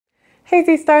Hey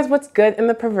Z-Stars, what's good in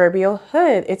the proverbial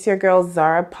hood? It's your girl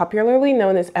Zara, popularly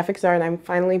known as EfikZara, and I'm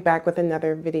finally back with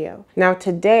another video. Now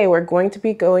today we're going to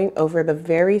be going over the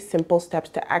very simple steps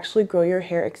to actually grow your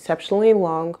hair exceptionally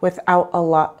long without a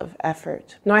lot of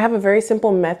effort. Now I have a very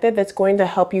simple method that's going to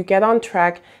help you get on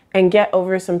track and get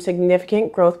over some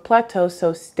significant growth plateaus,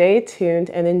 so stay tuned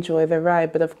and enjoy the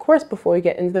ride. But of course, before we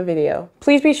get into the video,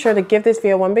 please be sure to give this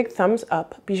video one big thumbs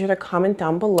up. Be sure to comment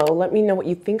down below. Let me know what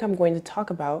you think I'm going to talk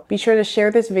about. Be sure to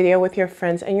share this video with your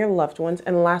friends and your loved ones.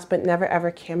 And last but never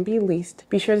ever can be least,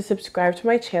 be sure to subscribe to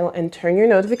my channel and turn your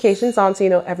notifications on so you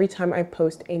know every time I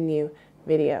post a new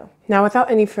video. Now, without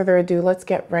any further ado, let's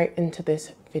get right into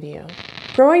this video.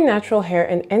 Growing natural hair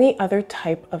and any other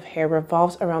type of hair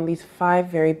revolves around these 5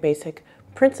 very basic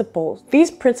principles.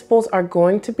 These principles are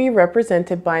going to be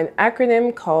represented by an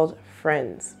acronym called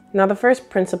FRIENDS. Now, the first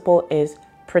principle is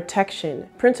protection.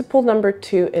 Principle number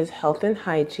 2 is health and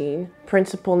hygiene.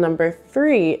 Principle number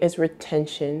 3 is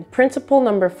retention. Principle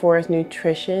number 4 is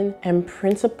nutrition. And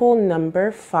principle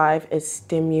number 5 is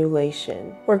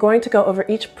stimulation. We're going to go over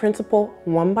each principle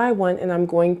one by one, and I'm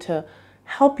going to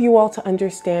help you all to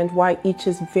understand why each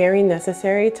is very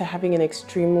necessary to having an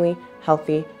extremely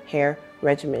healthy hair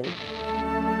regimen.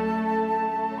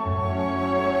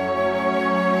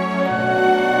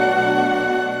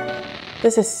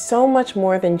 This is so much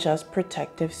more than just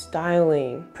protective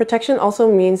styling. Protection also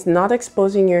means not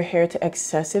exposing your hair to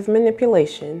excessive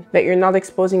manipulation, that you're not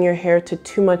exposing your hair to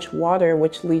too much water,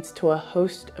 which leads to a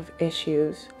host of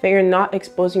issues, that you're not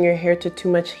exposing your hair to too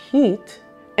much heat,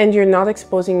 and you're not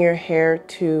exposing your hair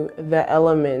to the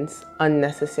elements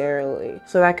unnecessarily.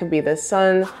 So that could be the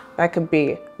sun, that could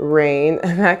be rain,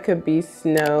 that could be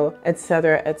snow,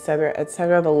 etc., etc.,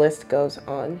 etc. The list goes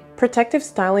on. Protective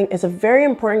styling is a very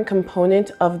important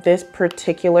component of this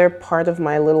particular part of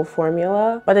my little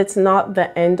formula, but it's not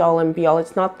the end all and be all.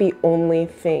 It's not the only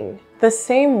thing. The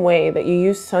same way that you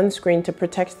use sunscreen to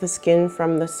protect the skin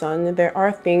from the sun, there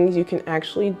are things you can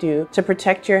actually do to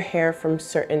protect your hair from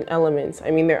certain elements.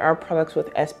 I mean, there are products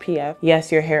with SPF.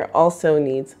 Yes, your hair also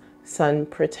needs sun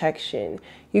protection.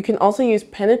 You can also use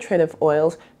penetrative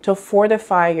oils to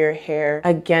fortify your hair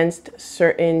against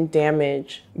certain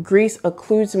damage. Grease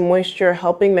occludes moisture,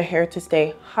 helping the hair to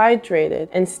stay hydrated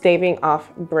and staving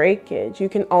off breakage. You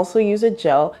can also use a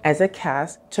gel as a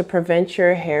cast to prevent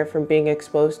your hair from being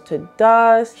exposed to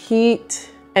dust,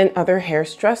 heat, and other hair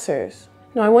stressors.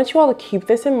 Now, I want you all to keep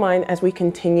this in mind as we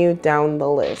continue down the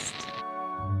list.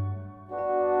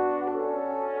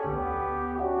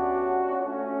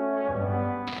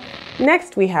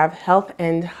 Next, we have health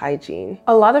and hygiene.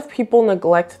 A lot of people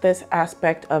neglect this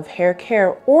aspect of hair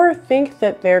care or think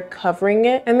that they're covering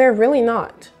it, and they're really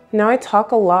not. Now, I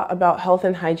talk a lot about health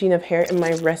and hygiene of hair in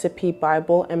my recipe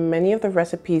Bible, and many of the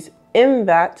recipes in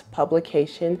that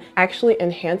publication actually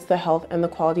enhance the health and the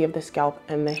quality of the scalp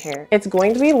and the hair. It's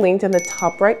going to be linked in the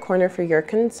top right corner for your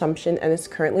consumption, and it's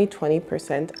currently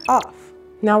 20% off.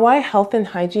 Now, why health and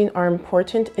hygiene are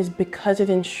important is because it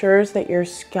ensures that your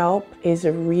scalp is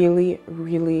really,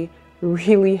 really,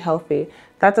 really healthy.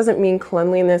 That doesn't mean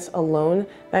cleanliness alone.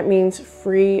 That means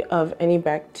free of any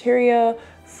bacteria,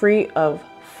 free of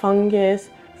fungus,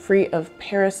 free of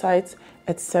parasites,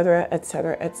 etc.,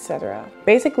 etc., etc.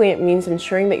 Basically, it means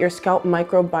ensuring that your scalp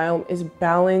microbiome is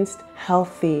balanced,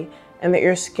 healthy, and that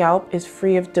your scalp is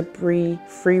free of debris,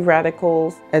 free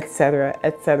radicals, etc.,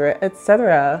 etc.,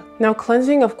 etc. Now,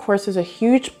 cleansing, of course, is a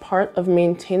huge part of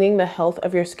maintaining the health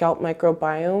of your scalp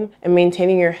microbiome and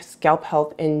maintaining your scalp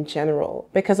health in general.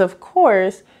 Because, of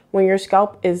course, when your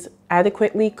scalp is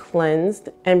adequately cleansed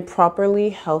and properly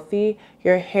healthy,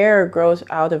 your hair grows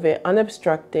out of it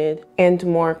unobstructed and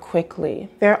more quickly.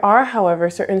 There are, however,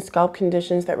 certain scalp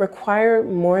conditions that require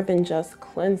more than just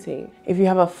cleansing. If you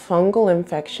have a fungal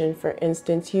infection, for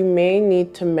instance, you may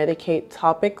need to medicate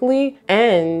topically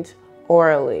and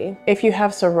orally. If you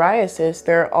have psoriasis,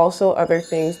 there are also other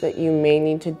things that you may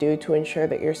need to do to ensure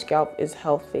that your scalp is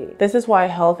healthy. This is why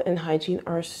health and hygiene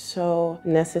are so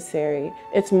necessary.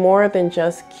 It's more than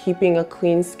just keeping a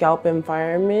clean scalp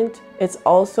environment. It's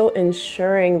also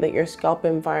ensuring that your scalp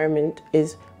environment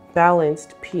is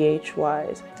balanced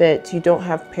pH-wise, that you don't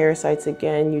have parasites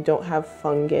again, you don't have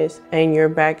fungus, and your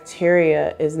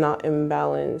bacteria is not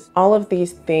imbalanced. All of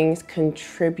these things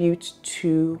contribute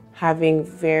to having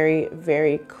very,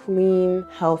 very clean,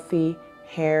 healthy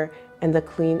hair and a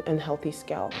clean and healthy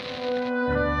scalp.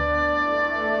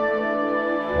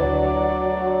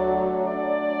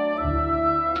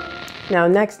 Now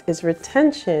next is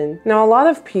retention. Now a lot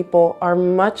of people are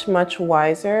much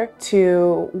wiser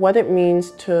to what it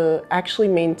means to actually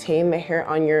maintain the hair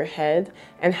on your head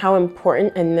and how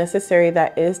important and necessary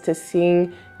that is to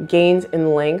seeing gains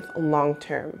in length long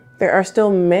term. There are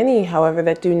still many, however,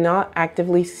 that do not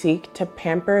actively seek to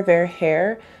pamper their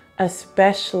hair,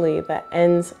 especially the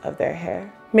ends of their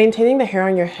hair. Maintaining the hair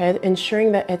on your head,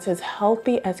 ensuring that it's as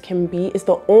healthy as can be, is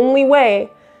the only way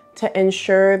to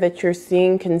ensure that you're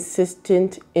seeing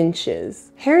consistent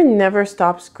inches. Hair never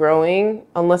stops growing,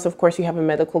 unless of course you have a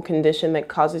medical condition that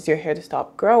causes your hair to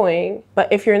stop growing.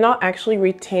 But if you're not actually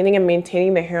retaining and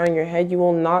maintaining the hair on your head, you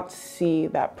will not see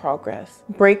that progress.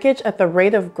 Breakage at the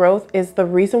rate of growth is the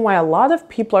reason why a lot of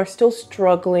people are still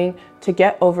struggling to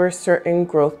get over certain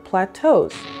growth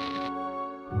plateaus.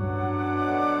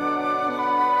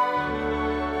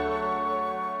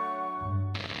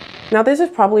 Now this is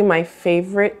probably my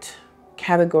favorite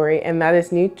category, and that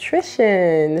is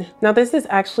nutrition. Now this is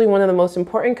actually one of the most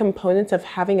important components of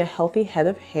having a healthy head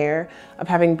of hair, of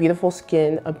having beautiful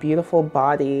skin, a beautiful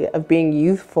body, of being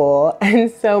youthful, and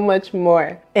so much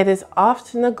more. It is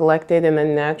often neglected in the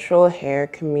natural hair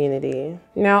community.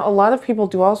 Now a lot of people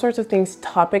do all sorts of things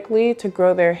topically to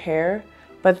grow their hair,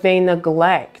 but they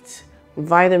neglect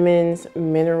vitamins,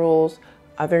 minerals,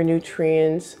 other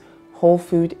nutrients, whole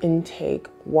food intake,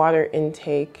 water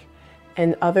intake,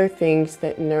 and other things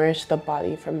that nourish the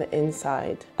body from the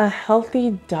inside. A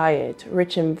healthy diet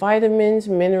rich in vitamins,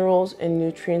 minerals, and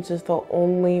nutrients is the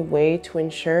only way to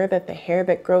ensure that the hair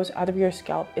that grows out of your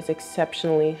scalp is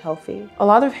exceptionally healthy. A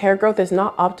lot of hair growth is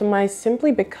not optimized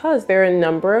simply because there are a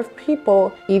number of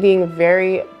people eating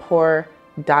very poor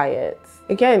diets.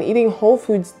 Again, eating whole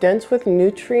foods dense with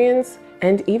nutrients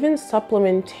and even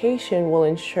supplementation will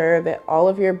ensure that all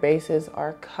of your bases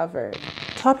are covered.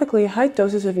 Topically, high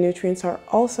doses of nutrients are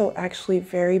also actually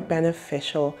very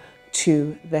beneficial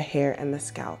to the hair and the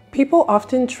scalp. People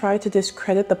often try to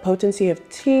discredit the potency of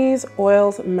teas,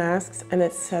 oils, masks, and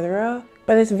etc.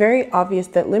 But it's very obvious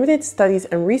that limited studies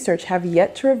and research have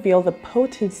yet to reveal the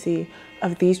potency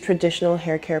of these traditional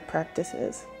hair care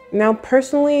practices. Now,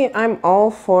 personally, I'm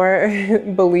all for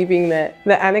believing that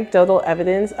the anecdotal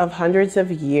evidence of hundreds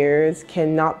of years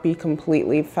cannot be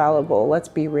completely fallible, let's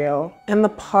be real. And the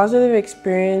positive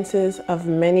experiences of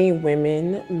many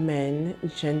women, men,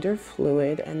 gender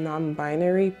fluid, and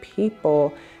non-binary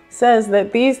people says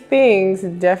that these things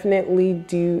definitely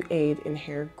do aid in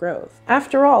hair growth.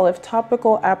 After all, if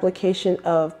topical application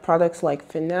of products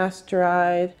like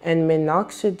finasteride and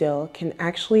minoxidil can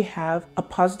actually have a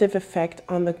positive effect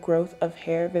on the growth of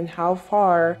hair, then how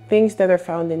far things that are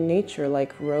found in nature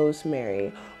like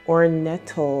rosemary or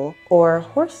nettle or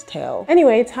horsetail.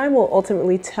 Anyway, time will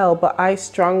ultimately tell, but I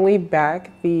strongly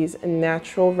back these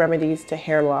natural remedies to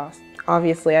hair loss.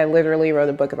 Obviously, I literally wrote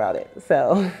a book about it,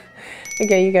 so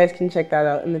again, you guys can check that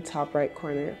out in the top right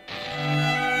corner.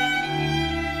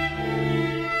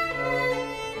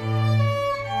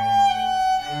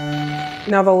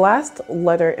 Now the last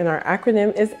letter in our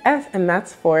acronym is S, and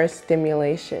that's for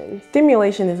stimulation.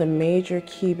 Stimulation is a major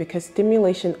key because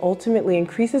stimulation ultimately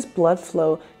increases blood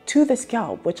flow to the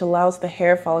scalp, which allows the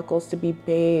hair follicles to be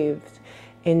bathed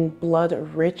in blood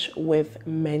rich with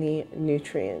many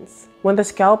nutrients. When the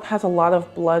scalp has a lot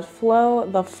of blood flow,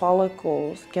 the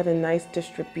follicles get a nice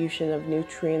distribution of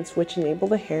nutrients which enable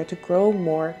the hair to grow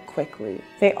more quickly.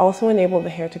 They also enable the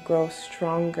hair to grow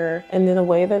stronger and in a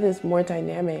way that is more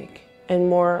dynamic and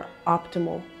more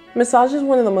optimal. Massage is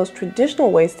one of the most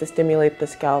traditional ways to stimulate the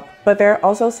scalp, but there are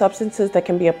also substances that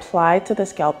can be applied to the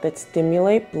scalp that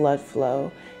stimulate blood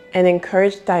flow and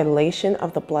encourage dilation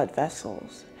of the blood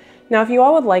vessels. Now, if you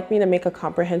all would like me to make a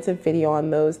comprehensive video on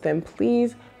those, then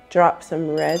please drop some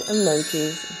red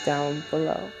emojis down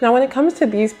below. Now, when it comes to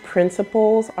these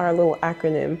principles, our little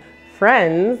acronym,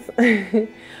 friends,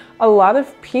 a lot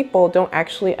of people don't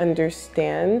actually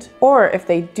understand, or if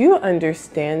they do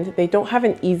understand, they don't have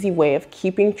an easy way of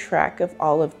keeping track of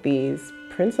all of these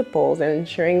principles and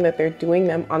ensuring that they're doing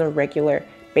them on a regular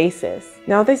basis.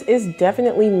 Now, this is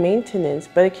definitely maintenance,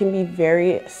 but it can be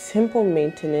very simple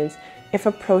maintenance if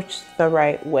approached the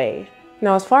right way.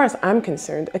 Now, as far as I'm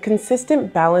concerned, a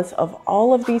consistent balance of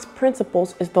all of these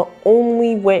principles is the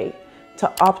only way to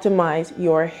optimize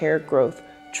your hair growth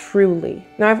truly.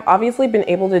 Now, I've obviously been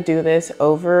able to do this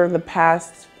over the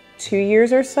past 2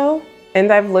 years or so, and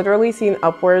I've literally seen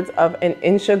upwards of an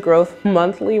inch of growth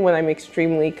monthly when I'm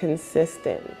extremely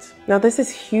consistent. Now, this is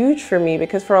huge for me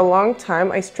because for a long time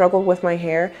I struggled with my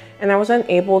hair and I was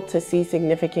unable to see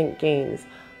significant gains.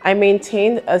 I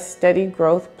maintained a steady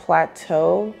growth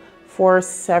plateau for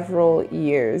several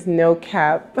years, no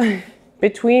cap.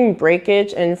 Between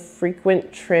breakage and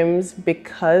frequent trims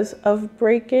because of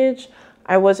breakage,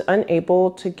 I was unable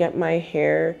to get my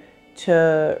hair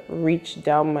to reach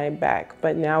down my back,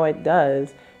 but now it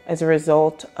does as a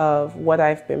result of what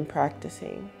I've been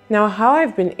practicing. Now, how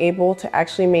I've been able to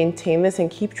actually maintain this and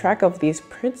keep track of these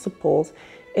principles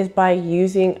is by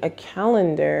using a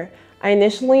calendar. I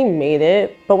initially made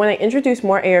it, but when I introduced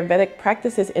more Ayurvedic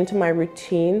practices into my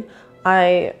routine,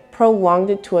 I prolonged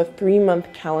it to a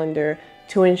 3-month calendar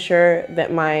to ensure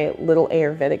that my little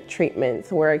Ayurvedic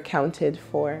treatments were accounted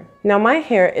for. Now, my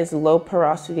hair is low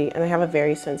porosity and I have a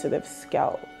very sensitive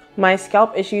scalp. My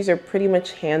scalp issues are pretty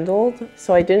much handled,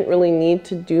 so I didn't really need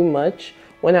to do much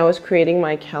when I was creating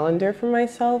my calendar for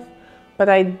myself, but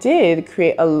I did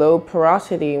create a low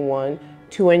porosity one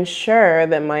to ensure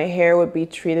that my hair would be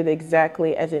treated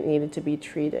exactly as it needed to be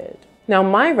treated. Now,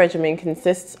 my regimen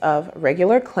consists of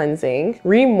regular cleansing,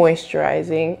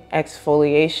 re-moisturizing,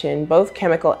 exfoliation, both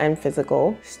chemical and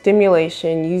physical,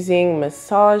 stimulation using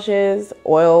massages,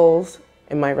 oils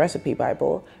in my recipe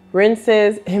Bible,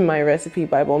 rinses in my recipe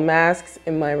Bible, masks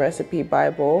in my recipe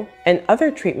Bible, and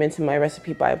other treatments in my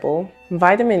recipe Bible,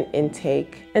 vitamin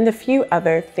intake, and a few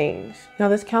other things. Now,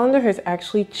 this calendar has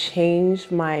actually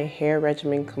changed my hair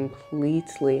regimen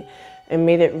completely and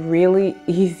made it really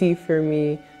easy for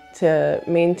me to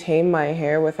maintain my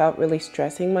hair without really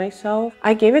stressing myself.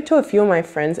 I gave it to a few of my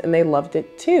friends and they loved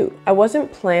it too. I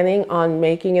wasn't planning on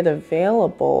making it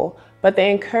available, but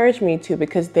they encouraged me to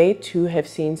because they too have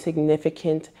seen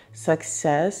significant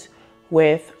success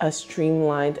with a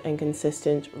streamlined and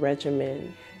consistent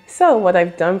regimen. So what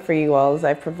I've done for you all is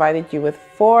I've provided you with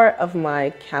 4 of my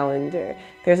calendar.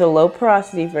 There's a low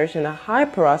porosity version, a high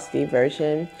porosity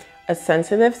version, a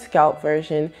sensitive scalp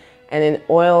version, and an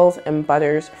oils and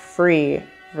butters free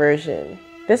version.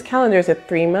 This calendar is a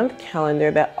 3-month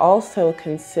calendar that also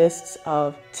consists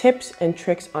of tips and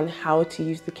tricks on how to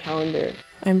use the calendar.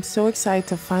 I'm so excited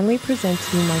to finally present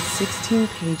to you my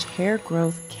 16-page hair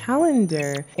growth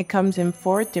calendar. It comes in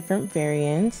 4 different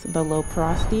variants: the low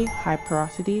porosity, high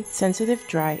porosity, sensitive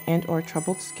dry and or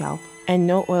troubled scalp, and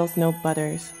no oils, no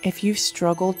butters. If you've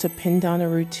struggled to pin down a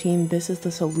routine, this is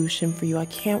the solution for you. I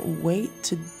can't wait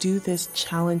to do this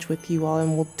challenge with you all,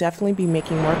 and we'll definitely be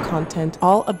making more content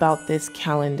all about this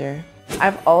calendar.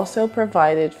 I've also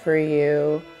provided for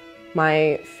you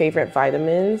my favorite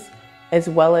vitamins, as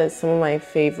well as some of my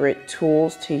favorite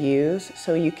tools to use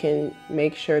so you can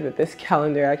make sure that this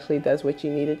calendar actually does what you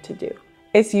need it to do.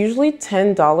 It's usually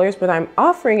 $10, but I'm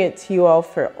offering it to you all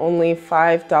for only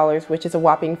 $5, which is a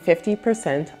whopping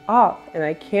 50% off. And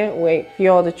I can't wait for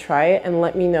you all to try it and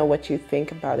let me know what you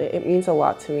think about it. It means a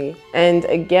lot to me. And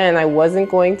again, I wasn't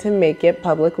going to make it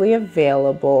publicly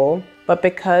available, but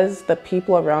because the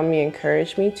people around me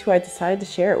encouraged me to, I decided to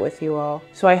share it with you all.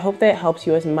 So I hope that it helps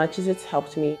you as much as it's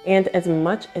helped me and as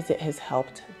much as it has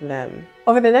helped them.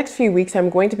 Over the next few weeks, I'm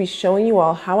going to be showing you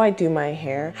all how I do my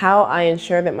hair, how I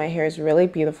ensure that my hair is really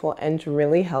beautiful and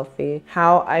really healthy,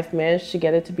 how I've managed to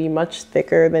get it to be much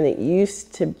thicker than it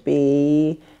used to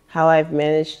be, how I've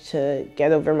managed to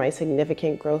get over my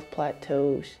significant growth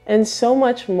plateaus, and so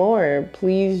much more.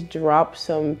 Please drop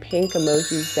some pink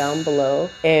emojis down below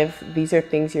if these are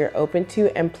things you're open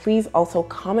to, and please also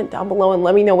comment down below and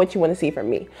let me know what you want to see from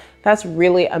me. That's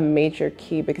really a major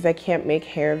key because I can't make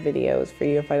hair videos for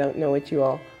you if I don't know what you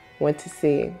all want to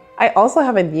see. I also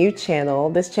have a new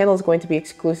channel. This channel is going to be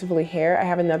exclusively hair. I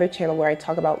have another channel where I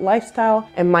talk about lifestyle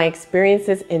and my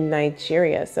experiences in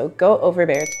Nigeria. So go over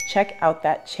there, check out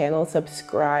that channel,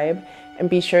 subscribe,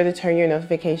 and be sure to turn your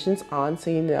notifications on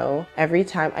so you know every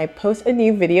time I post a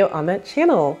new video on that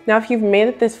channel. Now, if you've made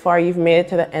it this far, you've made it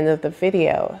to the end of the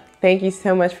video. Thank you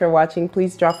so much for watching.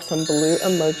 Please drop some blue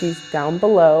emojis down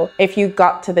below if you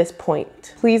got to this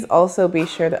point. Please also be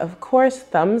sure to, of course,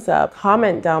 thumbs up,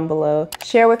 comment down below,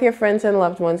 share with your friends and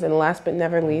loved ones, and last but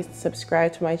never least,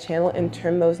 subscribe to my channel and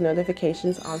turn those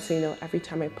notifications on so you know every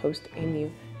time I post a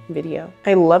new video.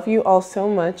 I love you all so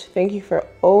much. Thank you for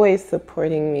always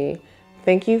supporting me.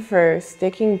 Thank you for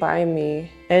sticking by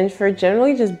me and for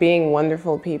generally just being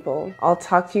wonderful people. I'll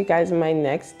talk to you guys in my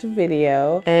next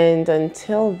video, and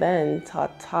until then,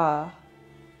 ta-ta.